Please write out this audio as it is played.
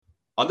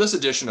On this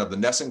edition of the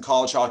NESN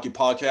College Hockey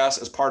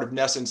Podcast, as part of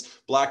NESN's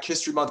Black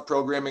History Month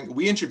programming,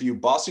 we interview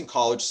Boston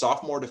College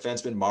sophomore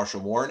defenseman Marshall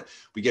Warren.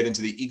 We get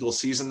into the Eagles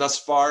season thus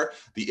far,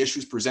 the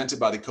issues presented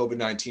by the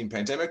COVID-19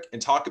 pandemic,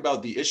 and talk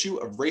about the issue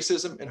of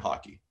racism in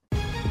hockey.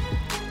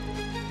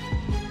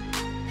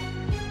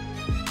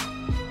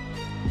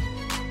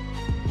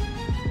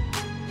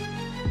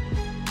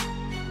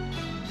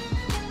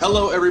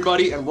 Hello,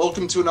 everybody, and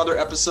welcome to another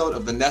episode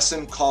of the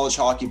NESN College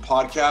Hockey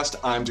Podcast.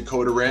 I'm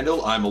Dakota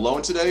Randall. I'm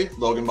alone today.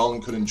 Logan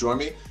Mullen couldn't join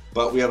me,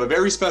 but we have a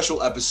very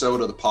special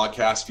episode of the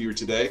podcast for you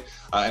today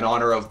in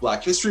honor of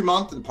Black History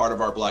Month and part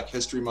of our Black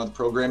History Month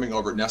programming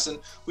over at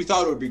NESN. We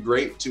thought it would be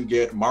great to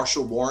get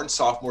Marshall Warren,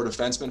 sophomore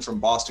defenseman from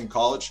Boston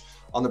College,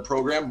 on the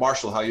program.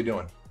 Marshall, how you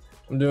doing?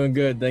 I'm doing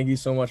good. Thank you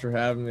so much for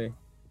having me.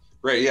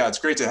 Great. Yeah, it's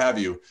great to have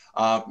you.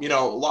 A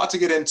lot to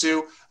get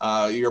into.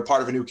 You're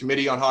part of a new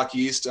committee on Hockey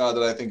East that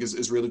I think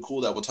is really cool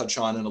that we'll touch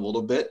on in a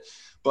little bit.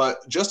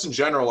 But just in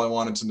general, I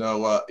wanted to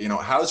know,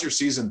 how's your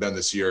season been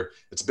this year?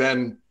 It's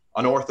been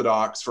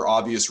unorthodox for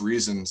obvious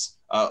reasons.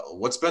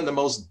 What's been the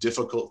most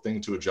difficult thing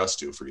to adjust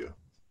to for you?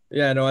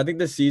 Yeah, no, I think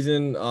this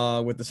season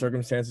with the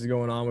circumstances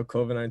going on with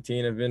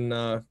COVID-19 have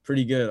been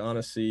pretty good,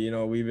 honestly.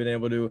 We've been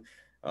able to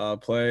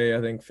play,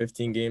 I think,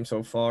 15 games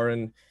so far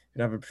and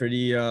have a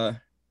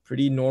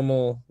pretty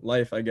normal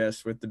life, I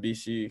guess, with the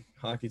BC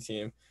hockey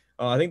team.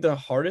 I think the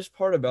hardest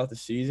part about the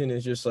season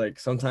is just like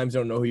sometimes you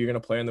don't know who you're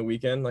going to play on the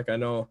weekend. Like I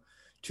know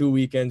 2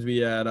 weekends we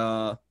had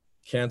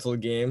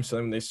canceled games, so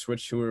then they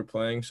switched who we were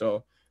playing.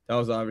 So that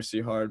was obviously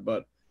hard.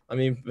 But I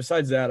mean,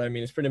 besides that, I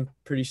mean, it's been a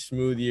pretty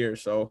smooth year.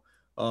 So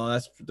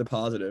that's the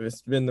positive.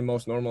 It's been the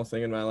most normal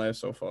thing in my life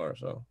so far.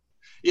 So.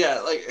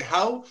 Yeah,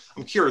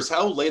 I'm curious,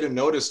 how late a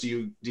notice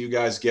do you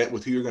guys get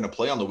with who you're going to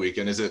play on the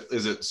weekend? Is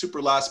it super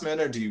last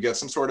minute, or do you get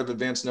some sort of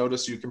advance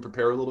notice so you can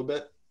prepare a little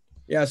bit?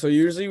 Yeah, so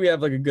usually we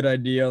have like a good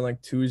idea on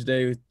like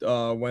Tuesday,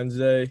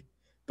 Wednesday,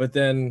 but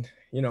then,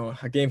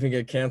 a game can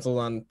get canceled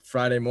on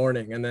Friday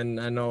morning. And then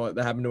I know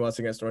that happened to us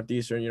against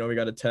Northeastern. We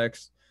got a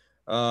text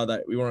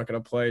that we weren't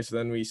going to play. So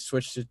then we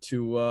switched it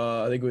to,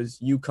 I think it was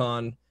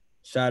UConn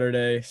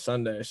Saturday,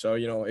 Sunday. So,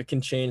 it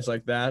can change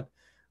like that.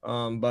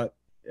 But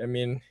I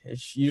mean,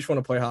 you just want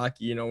to play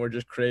hockey. We're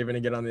just craving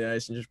to get on the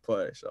ice and just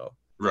play. So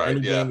any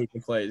game we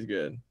can play is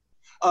good.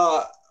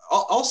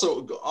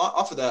 Also,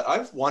 off of that,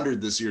 I've wondered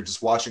this year,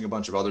 just watching a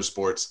bunch of other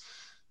sports,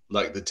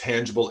 like the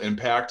tangible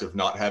impact of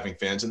not having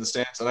fans in the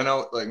stands. And I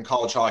know, like in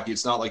college hockey,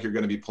 it's not like you're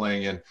going to be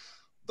playing in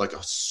like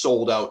a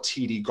sold-out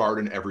TD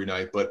Garden every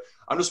night. But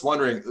I'm just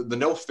wondering, the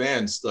no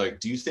fans,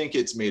 like, do you think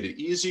it's made it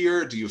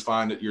easier? Do you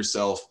find it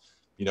yourself,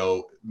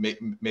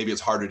 maybe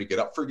it's harder to get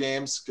up for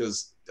games?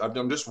 Because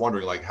I'm just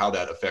wondering, like, how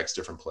that affects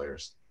different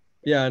players.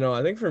 Yeah, no,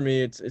 I think for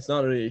me, it's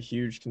not really a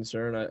huge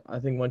concern. I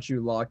think once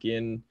you lock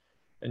in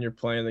and you're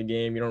playing the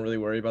game, you don't really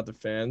worry about the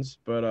fans.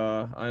 But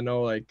I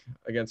know, like,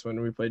 against when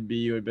we played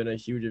BU, it had been a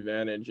huge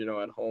advantage,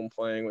 at home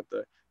playing with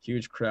the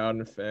huge crowd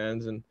and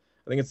fans. And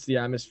I think it's the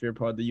atmosphere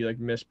part that you, like,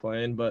 miss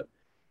playing. But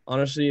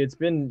honestly, you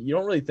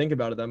don't really think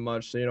about it that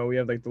much. So, we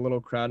have, like, the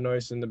little crowd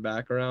noise in the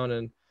background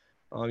and,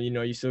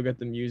 you still get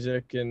the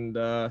music. And,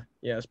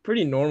 it's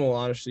pretty normal,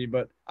 honestly.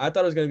 But I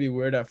thought it was going to be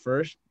weird at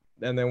first.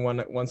 And then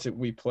once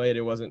we played,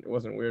 it wasn't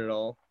weird at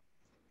all.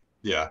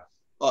 Yeah.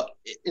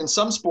 In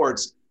some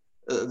sports,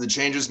 the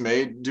changes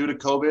made due to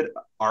COVID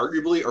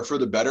arguably are for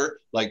the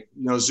better. Like,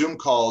 Zoom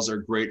calls are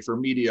great for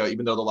media,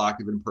 even though the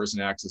lack of in-person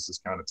access is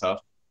kind of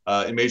tough.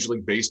 In Major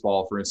League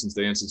Baseball, for instance,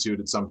 they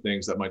instituted some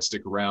things that might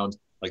stick around,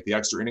 like the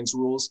extra innings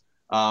rules.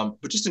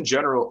 But just in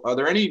general, are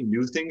there any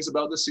new things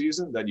about the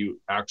season that you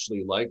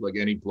actually like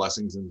any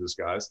blessings in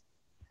disguise?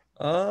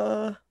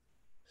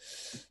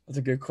 That's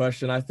a good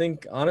question. I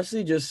think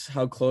honestly, just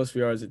how close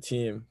we are as a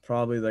team,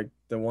 probably like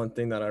the one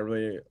thing that I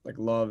really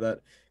love, that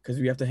because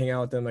we have to hang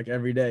out with them like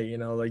every day,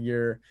 like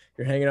you're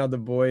hanging out with the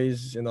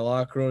boys in the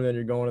locker room, then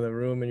you're going to the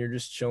room and you're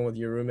just chilling with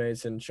your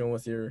roommates and chilling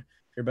with your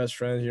best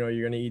friends. You're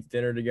going to eat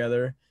dinner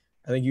together.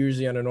 I think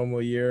usually on a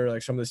normal year,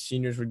 like some of the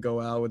seniors would go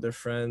out with their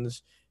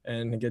friends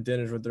and get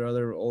dinners with their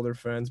other older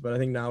friends. But I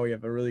think now we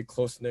have a really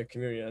close-knit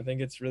community. I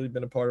think it's really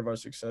been a part of our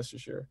success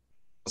this year.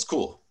 That's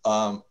cool.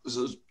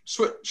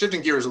 So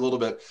shifting gears a little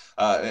bit,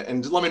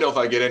 and let me know if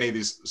I get any of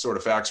these sort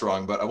of facts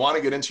wrong, but I want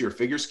to get into your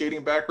figure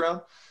skating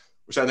background,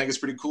 which I think is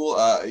pretty cool.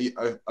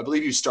 I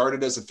believe you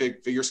started as a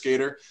figure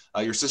skater.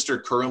 Your sister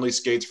currently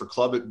skates for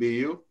club at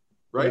BU,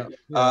 right?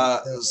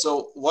 Yeah.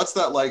 So what's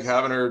that like,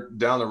 having her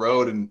down the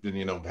road and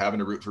having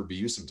to root for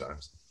BU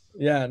sometimes?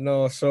 Yeah,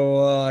 no.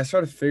 So I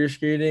started figure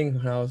skating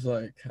when I was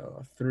like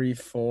 3,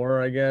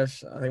 4, I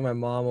guess. I think my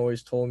mom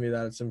always told me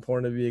that it's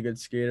important to be a good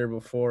skater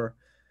before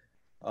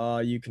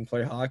you can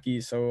play hockey.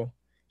 So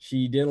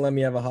she didn't let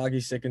me have a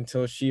hockey stick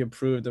until she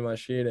approved of my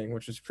skating,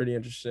 which was pretty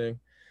interesting,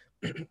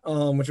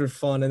 which was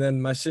fun. And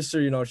then my sister,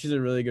 she's a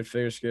really good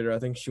figure skater. I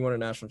think she won a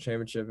national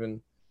championship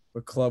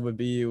with club with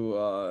BU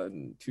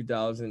in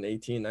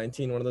 2018,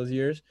 19, one of those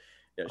years.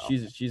 Yeah, wow.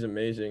 She's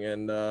amazing.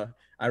 And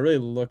I really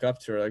look up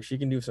to her. Like, she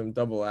can do some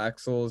double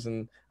axles,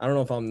 and I don't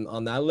know if I'm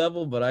on that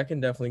level, but I can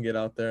definitely get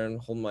out there and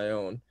hold my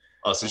own.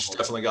 Oh, so she's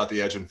definitely got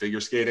the edge in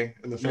figure skating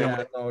in the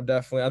family. Yeah, no,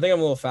 definitely. I think I'm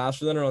a little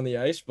faster than her on the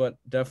ice, but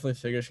definitely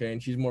figure skating.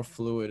 She's more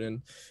fluid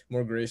and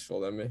more graceful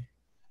than me.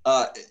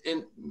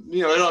 And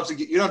you don't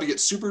have to get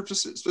super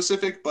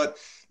specific, but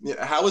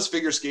how has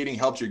figure skating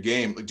helped your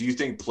game? Like, do you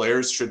think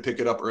players should pick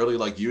it up early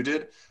like you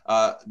did?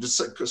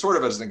 Just sort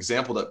of as an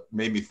example that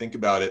made me think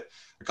about it.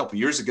 A couple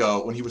years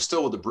ago, when he was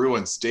still with the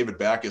Bruins, David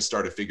Backes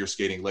started figure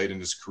skating late in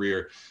his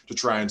career to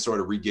try and sort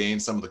of regain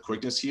some of the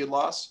quickness he had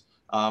lost.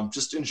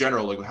 Just in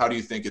general, like, how do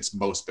you think it's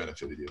most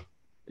benefited you?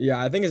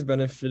 Yeah, I think it's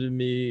benefited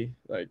me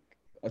like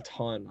a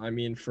ton. I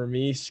mean, for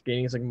me,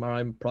 skating is like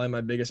probably my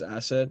biggest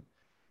asset.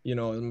 You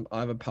know, and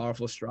I have a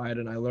powerful stride,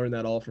 and I learned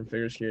that all from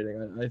figure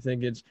skating. I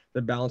think it's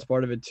the balance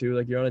part of it too.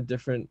 Like you're on a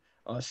different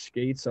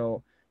skate,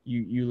 so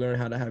you learn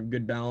how to have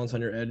good balance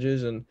on your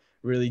edges and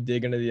really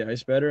dig into the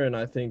ice better. And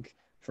I think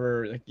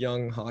for like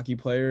young hockey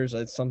players,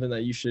 it's something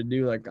that you should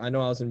do. Like I know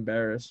I was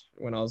embarrassed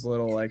when I was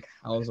little. Like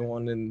I was the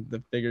one in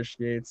the figure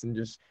skates and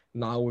just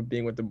not with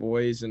being with the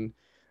boys, and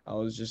I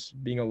was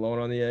just being alone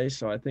on the ice.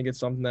 So I think it's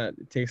something that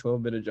takes a little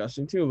bit of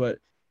adjusting to, but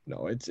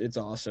no, it's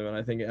awesome, and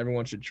I think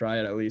everyone should try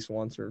it at least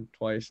once or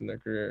twice in their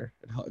career.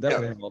 It Yeah,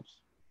 definitely helps.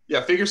 yeah.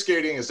 Figure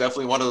skating is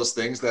definitely one of those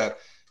things that,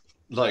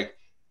 like,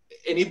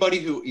 anybody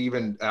who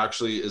even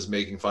actually is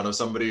making fun of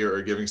somebody or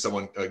giving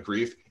someone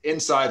grief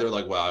inside, they're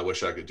like, wow, I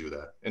wish I could do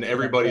that. And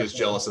everybody Yeah, is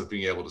jealous of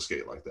being able to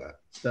skate like that.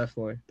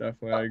 definitely,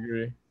 I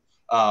agree.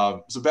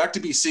 So back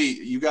to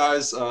BC, you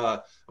guys,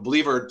 I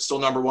believe, are still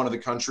number one in the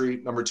country,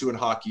 number two in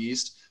Hockey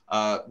East.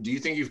 Do you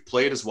think you've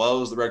played as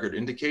well as the record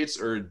indicates,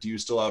 or do you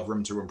still have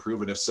room to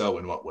improve? And if so,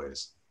 in what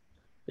ways?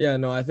 Yeah,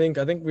 no, I think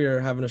we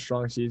are having a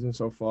strong season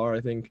so far.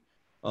 I think,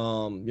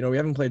 we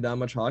haven't played that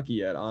much hockey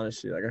yet,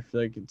 honestly. Like I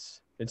feel like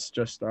it's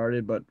just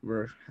started, but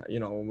we're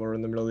in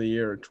the middle of the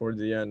year, towards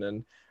the end,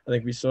 and I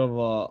think we still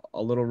have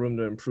a little room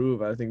to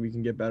improve. I think we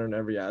can get better in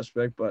every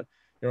aspect, but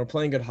we're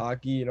playing good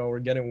hockey. We're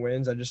getting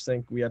wins. I just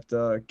think we have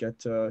to get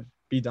to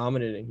be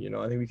dominating.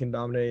 I think we can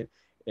dominate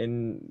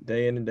in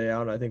and day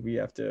out. And I think we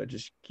have to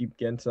just keep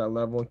getting to that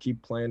level and keep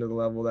playing to the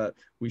level that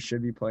we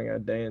should be playing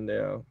at day in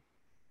day out.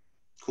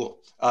 Cool.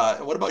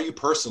 And what about you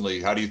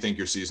personally? How do you think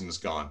your season has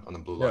gone on the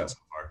blue line Yeah. so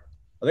far?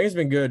 I think it's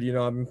been good.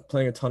 I've been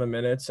playing a ton of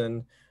minutes,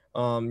 and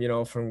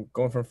from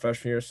going from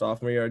freshman year to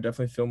sophomore year, I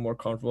definitely feel more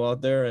comfortable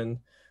out there. And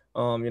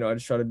I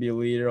just try to be a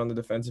leader on the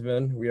defensive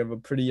end. We have a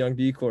pretty young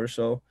decor,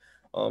 so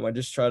I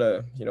just try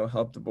to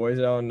help the boys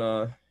out. And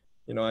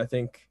I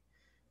think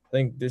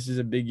this is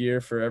a big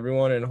year for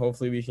everyone, and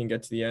hopefully we can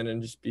get to the end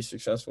and just be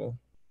successful.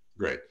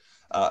 Great.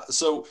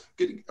 So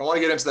I want to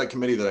get into that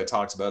committee that I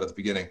talked about at the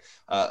beginning.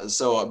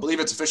 So I believe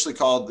it's officially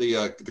called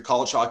the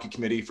College Hockey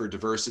Committee for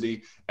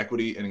Diversity,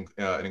 Equity, and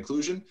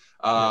Inclusion.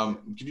 Can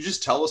you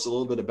just tell us a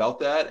little bit about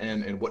that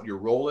and what your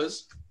role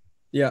is?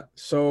 Yeah.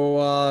 So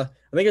I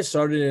think it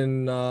started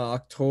in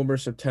October,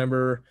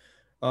 September.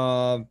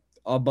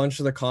 A bunch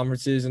of the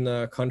conferences in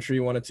the country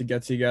wanted to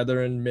get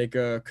together and make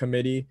a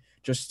committee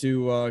just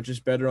to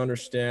just better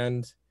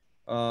understand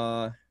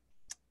uh,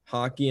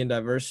 hockey and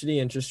diversity,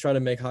 and just try to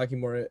make hockey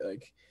more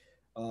like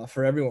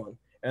for everyone.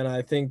 And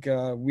I think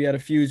we had a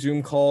few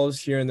Zoom calls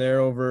here and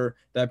there over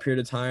that period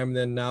of time.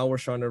 Then now we're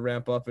trying to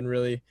ramp up and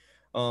really,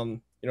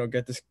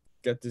 get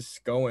this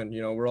going.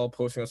 We're all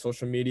posting on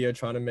social media,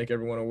 trying to make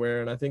everyone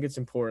aware. And I think it's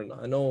important.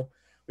 I know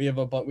we have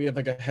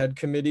like a head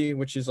committee,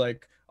 which is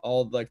like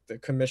all like the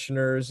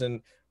commissioners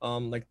and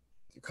like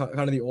kind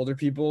of the older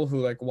people who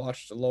like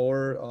watch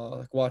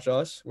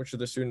us, which are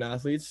the student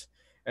athletes.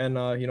 And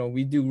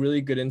we do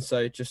really good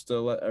insight just to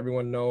let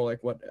everyone know like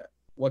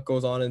what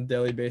goes on in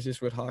daily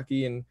basis with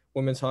hockey and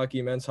women's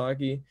hockey, men's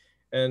hockey,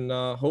 and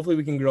hopefully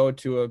we can grow it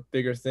to a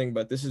bigger thing.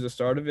 But this is the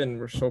start of it, and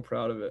we're so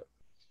proud of it.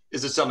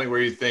 Is it something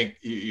where you think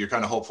you're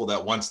kind of hopeful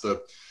that once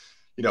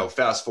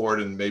fast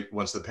forward and maybe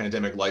once the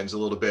pandemic lightens a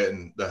little bit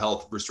and the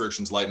health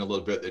restrictions lighten a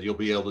little bit, that you'll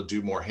be able to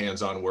do more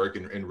hands-on work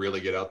and really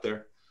get out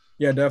there?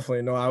 Yeah,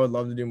 definitely. No, I would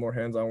love to do more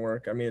hands-on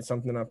work. I mean, it's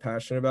something I'm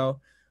passionate about.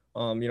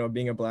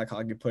 Being a black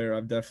hockey player,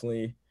 I've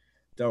definitely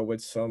dealt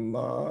with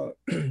some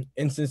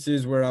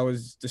instances where I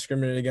was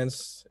discriminated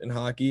against in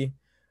hockey.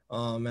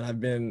 And I've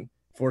been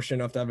fortunate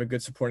enough to have a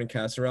good supporting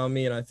cast around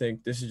me. And I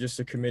think this is just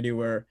a committee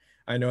where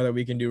I know that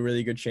we can do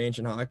really good change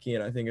in hockey.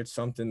 And I think it's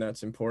something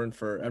that's important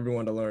for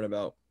everyone to learn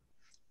about.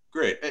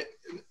 Great.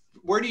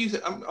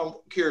 I'm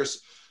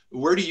curious,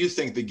 where do you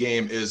think the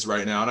game is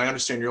right now? And I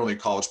understand you're only a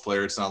college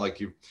player. It's not like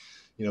you've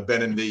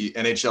been in the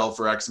NHL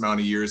for X amount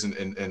of years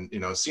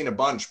and seen a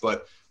bunch,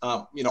 but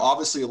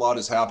obviously a lot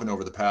has happened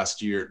over the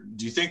past year.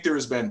 Do you think there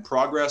has been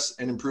progress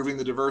in improving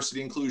the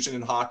diversity inclusion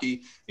in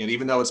hockey? And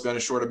even though it's been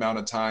a short amount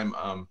of time,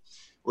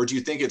 or do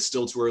you think it's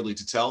still too early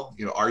to tell?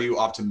 Are you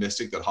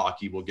optimistic that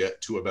hockey will get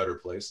to a better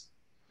place?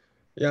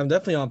 Yeah, I'm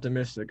definitely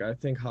optimistic. I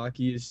think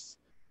hockey is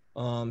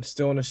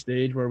still in a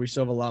stage where we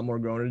still have a lot more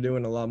growing to do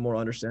and a lot more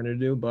understanding to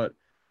do, but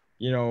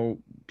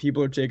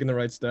people are taking the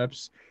right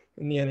steps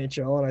in the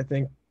NHL, and I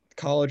think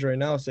college right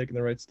now is taking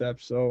the right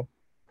steps. So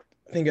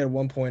I think at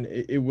one point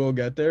it will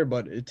get there,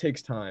 but it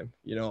takes time.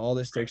 All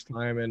this takes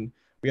time, and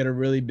we had a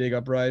really big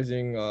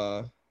uprising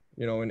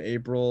in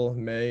April,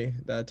 May,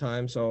 that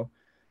time. So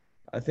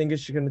I think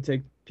it's going to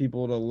take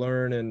people to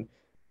learn and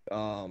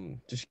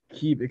just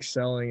keep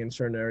excelling in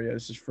certain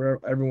areas, just for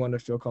everyone to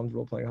feel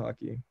comfortable playing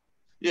hockey.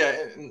 Yeah,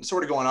 and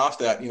sort of going off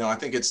that, I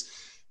think it's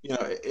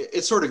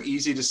sort of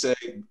easy to say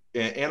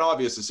and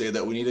obvious to say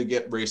that we need to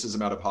get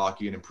racism out of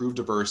hockey and improve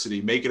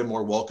diversity, make it a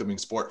more welcoming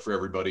sport for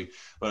everybody.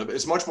 But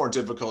it's much more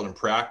difficult in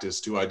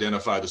practice to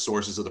identify the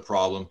sources of the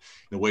problem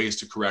and ways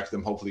to correct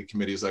them. Hopefully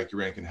committees like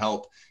your can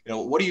help.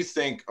 What do you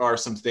think are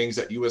some things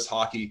that U.S.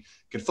 hockey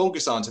can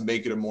focus on to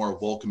make it a more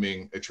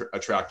welcoming,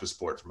 attractive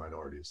sport for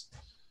minorities?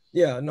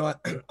 Yeah, no,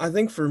 I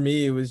think for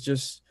me, it was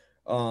just,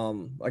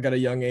 like at a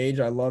young age,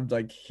 I loved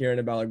like hearing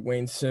about like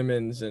Wayne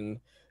Simmons and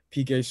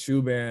PK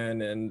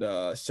Subban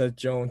and Seth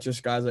Jones,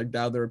 just guys like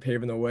that were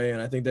paving the way.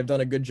 And I think they've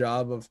done a good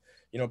job of,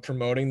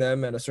 promoting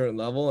them at a certain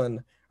level.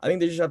 And I think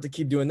they just have to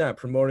keep doing that,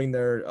 promoting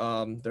their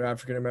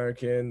African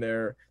American,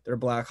 their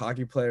Black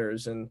hockey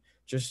players, and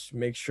just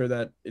make sure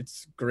that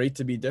it's great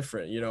to be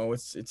different.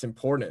 It's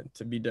important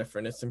to be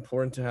different. It's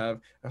important to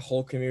have a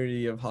whole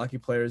community of hockey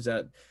players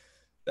that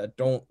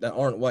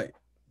aren't white.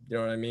 You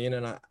know what I mean?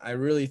 And I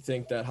really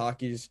think that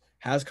hockey's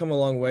has come a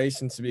long way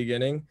since the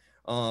beginning.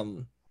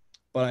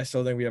 But I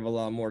still think we have a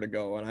lot more to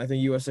go. And I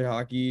think USA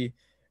Hockey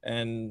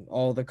and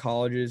all the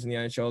colleges in the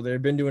NHL, they've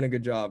been doing a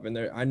good job, and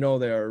I know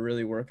they are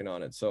really working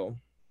on it. So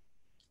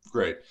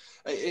great.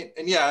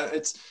 And yeah,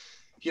 it's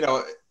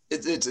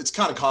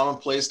kind of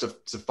commonplace to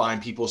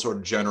find people sort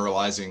of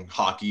generalizing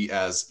hockey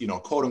as,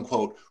 quote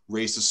unquote,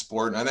 racist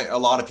sport. And I think a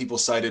lot of people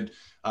cited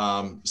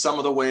some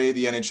of the way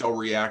the NHL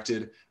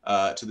reacted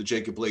to the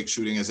Jacob Blake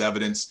shooting as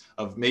evidence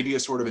of maybe a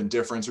sort of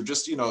indifference, or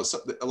just,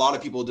 a lot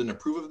of people didn't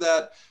approve of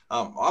that.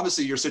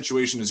 Obviously, your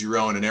situation is your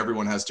own and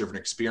everyone has different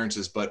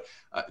experiences. But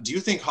do you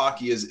think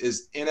hockey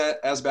is in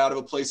as bad of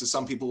a place as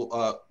some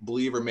people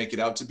believe or make it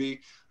out to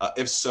be?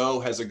 If so,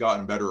 has it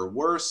gotten better or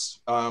worse?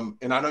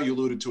 And I know you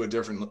alluded to it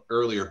different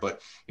earlier,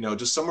 but,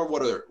 just some of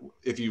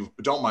if you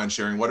don't mind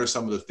sharing, what are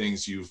some of the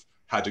things you've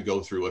had to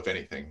go through, if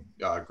anything,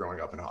 growing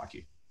up in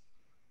hockey?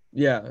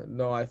 Yeah,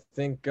 no, I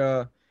think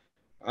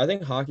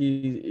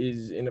hockey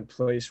is in a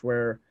place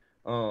where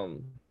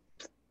um,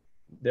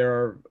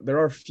 there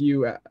are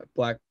few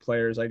Black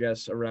players, I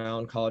guess,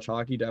 around college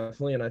hockey,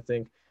 definitely, and I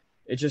think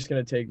it's just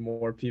going to take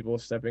more people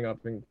stepping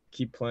up and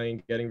keep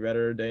playing, getting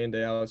better day in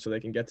day out, so they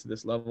can get to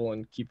this level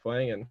and keep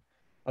playing. And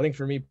I think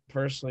for me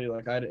personally,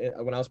 like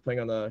when I was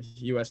playing on the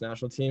U.S.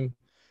 national team,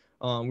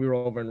 we were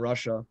over in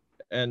Russia,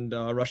 and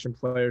a Russian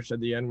player said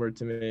the N-word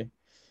to me,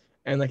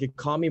 and like it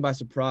caught me by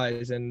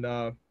surprise, and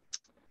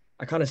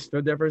I kind of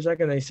stood there for a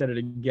second. And they said it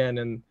again,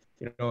 and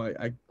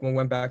I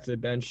went back to the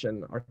bench,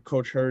 and our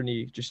coach heard, and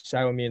he just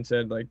sat with me and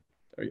said, like,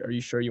 "Are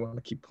you sure you want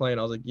to keep playing?"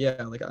 I was like,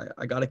 "Yeah, like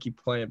I got to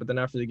keep playing." But then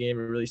after the game,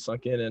 it really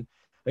sunk in, and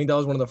I think that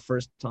was one of the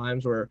first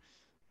times where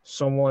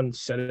someone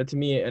said it to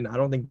me, and I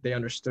don't think they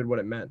understood what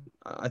it meant.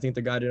 I think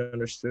the guy didn't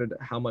understood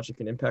how much it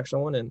can impact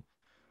someone, and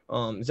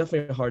it's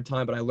definitely a hard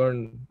time. But I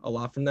learned a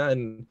lot from that,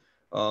 and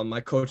my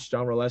coach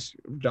John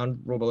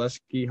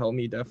Roboleski helped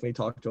me definitely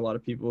talk to a lot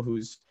of people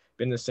who's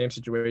been in the same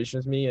situation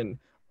as me and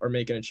are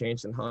making a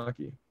change in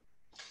hockey.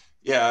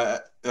 Yeah,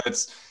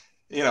 that's,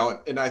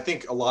 and I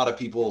think a lot of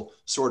people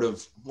sort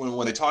of,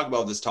 when they talk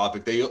about this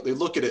topic, they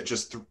look at it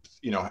just,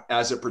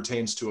 as it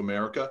pertains to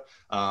America,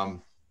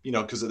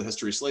 because of the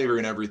history of slavery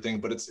and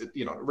everything. But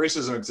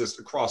racism exists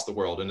across the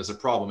world and is a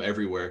problem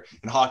everywhere.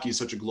 And hockey is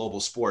such a global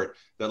sport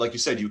that, like you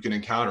said, you can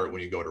encounter it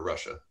when you go to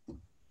Russia.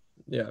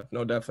 Yeah,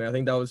 no, definitely. I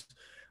think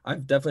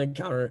I've definitely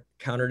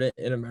countered it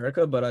in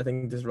America, but I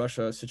think this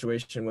Russia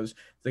situation was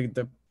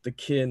the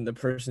kid, the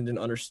person didn't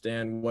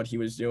understand what he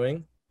was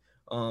doing,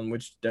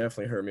 which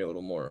definitely hurt me a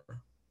little more.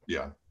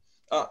 Yeah.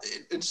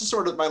 It's just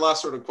sort of my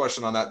last sort of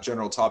question on that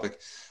general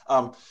topic.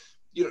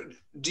 Do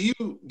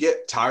you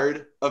get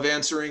tired of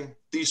answering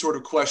these sort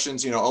of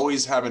questions,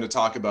 always having to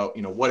talk about,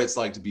 what it's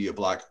like to be a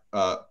black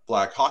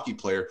hockey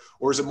player,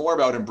 or is it more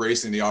about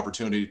embracing the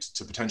opportunity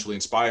to potentially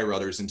inspire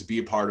others and to be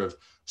a part of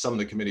some of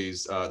the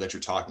committees that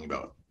you're talking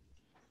about?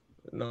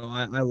 No,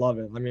 I love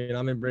it. I mean,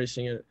 I'm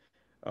embracing it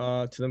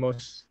to the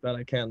most that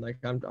I can. Like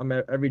I'm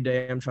every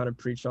day I'm trying to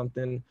preach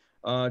something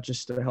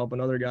just to help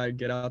another guy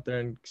get out there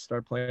and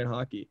start playing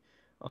hockey.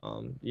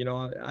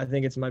 I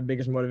think it's my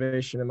biggest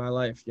motivation in my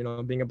life.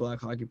 Being a Black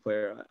hockey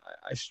player,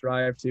 I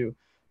strive to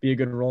be a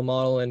good role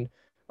model and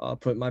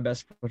put my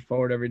best foot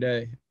forward every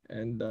day.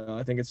 And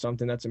I think it's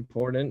something that's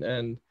important,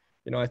 and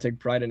I take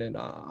pride in it.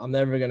 I'm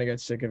never gonna get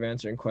sick of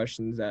answering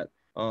questions that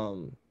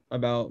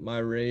about my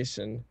race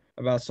and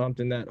about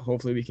something that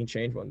hopefully we can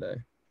change one day.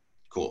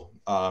 Cool.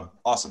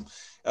 Awesome.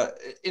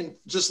 And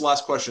just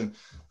last question,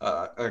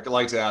 I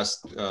like to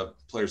ask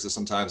players this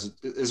sometimes.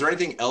 Is there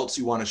anything else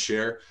you want to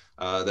share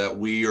that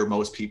we or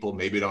most people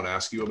maybe don't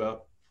ask you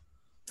about?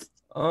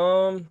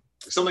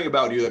 Something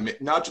about you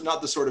that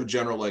not the sort of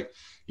general, like,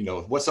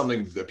 what's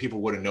something that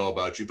people wouldn't know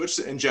about you, but just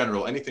in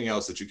general, anything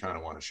else that you kind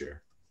of want to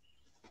share?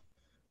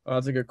 Oh,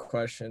 that's a good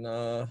question.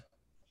 I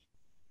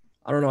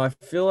don't know. I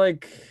feel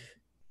like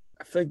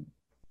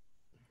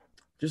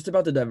just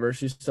about the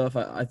diversity stuff,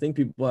 I think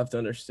people have to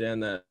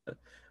understand that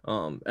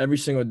every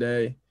single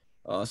day,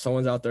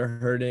 someone's out there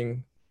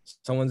hurting,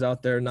 someone's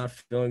out there not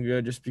feeling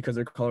good just because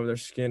of the color of their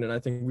skin. And I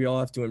think we all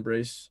have to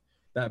embrace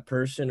that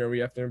person, or we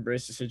have to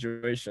embrace the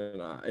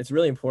situation. It's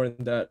really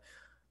important that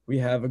we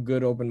have a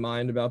good open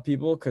mind about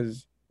people,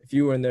 because if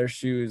you were in their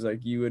shoes,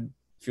 like, you would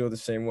feel the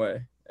same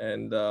way.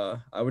 And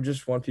I would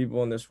just want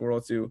people in this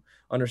world to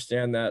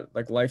understand that,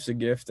 like, life's a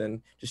gift,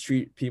 and just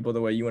treat people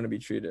the way you want to be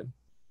treated.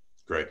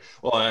 Great.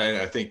 Well,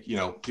 I think,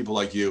 people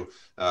like you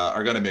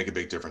are going to make a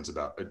big difference in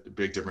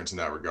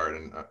that regard.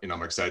 And,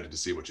 I'm excited to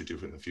see what you do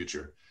in the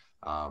future.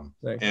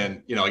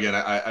 And, again,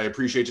 I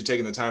appreciate you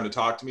taking the time to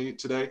talk to me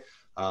today.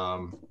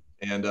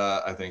 And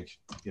I think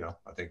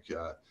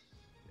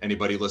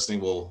anybody listening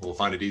will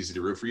find it easy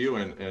to root for you.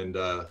 And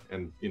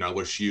I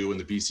wish you and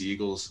the BC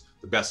Eagles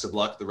the best of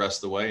luck the rest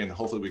of the way. And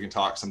hopefully we can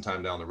talk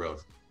sometime down the road.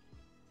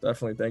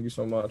 Definitely. Thank you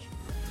so much.